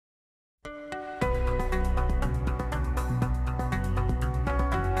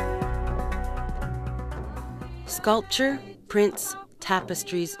Sculpture, prints,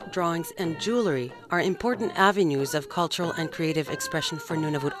 tapestries, drawings, and jewelry are important avenues of cultural and creative expression for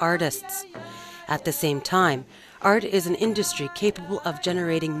Nunavut artists. At the same time, art is an industry capable of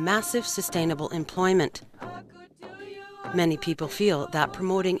generating massive sustainable employment. Many people feel that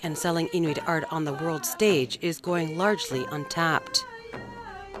promoting and selling Inuit art on the world stage is going largely untapped.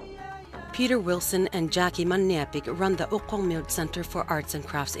 Peter Wilson and Jackie Manniapik run the Qiniq Center for Arts and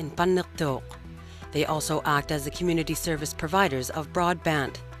Crafts in Qiniq. They also act as the community service providers of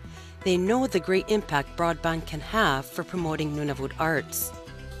Broadband. They know the great impact Broadband can have for promoting Nunavut arts.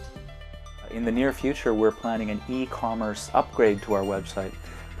 In the near future, we're planning an e-commerce upgrade to our website.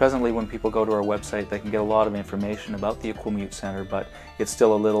 Presently, when people go to our website, they can get a lot of information about the Qiniq Center, but it's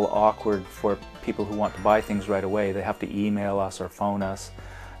still a little awkward for people who want to buy things right away. They have to email us or phone us.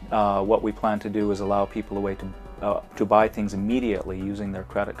 What we plan to do is allow people a way to buy things immediately using their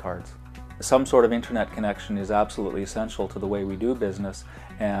credit cards. Some sort of internet connection is absolutely essential to the way we do business,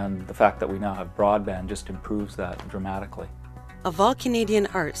 and the fact that we now have broadband just improves that dramatically. Of all Canadian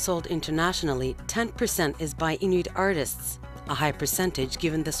art sold internationally, 10% is by Inuit artists, a high percentage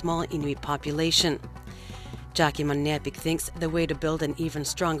given the small Inuit population. Jackie Manniapik thinks the way to build an even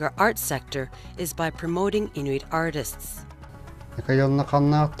stronger art sector is by promoting Inuit artists.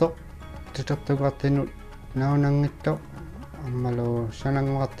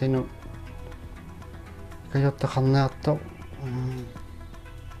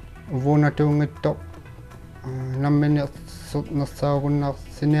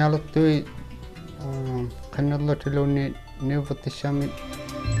 Nunavut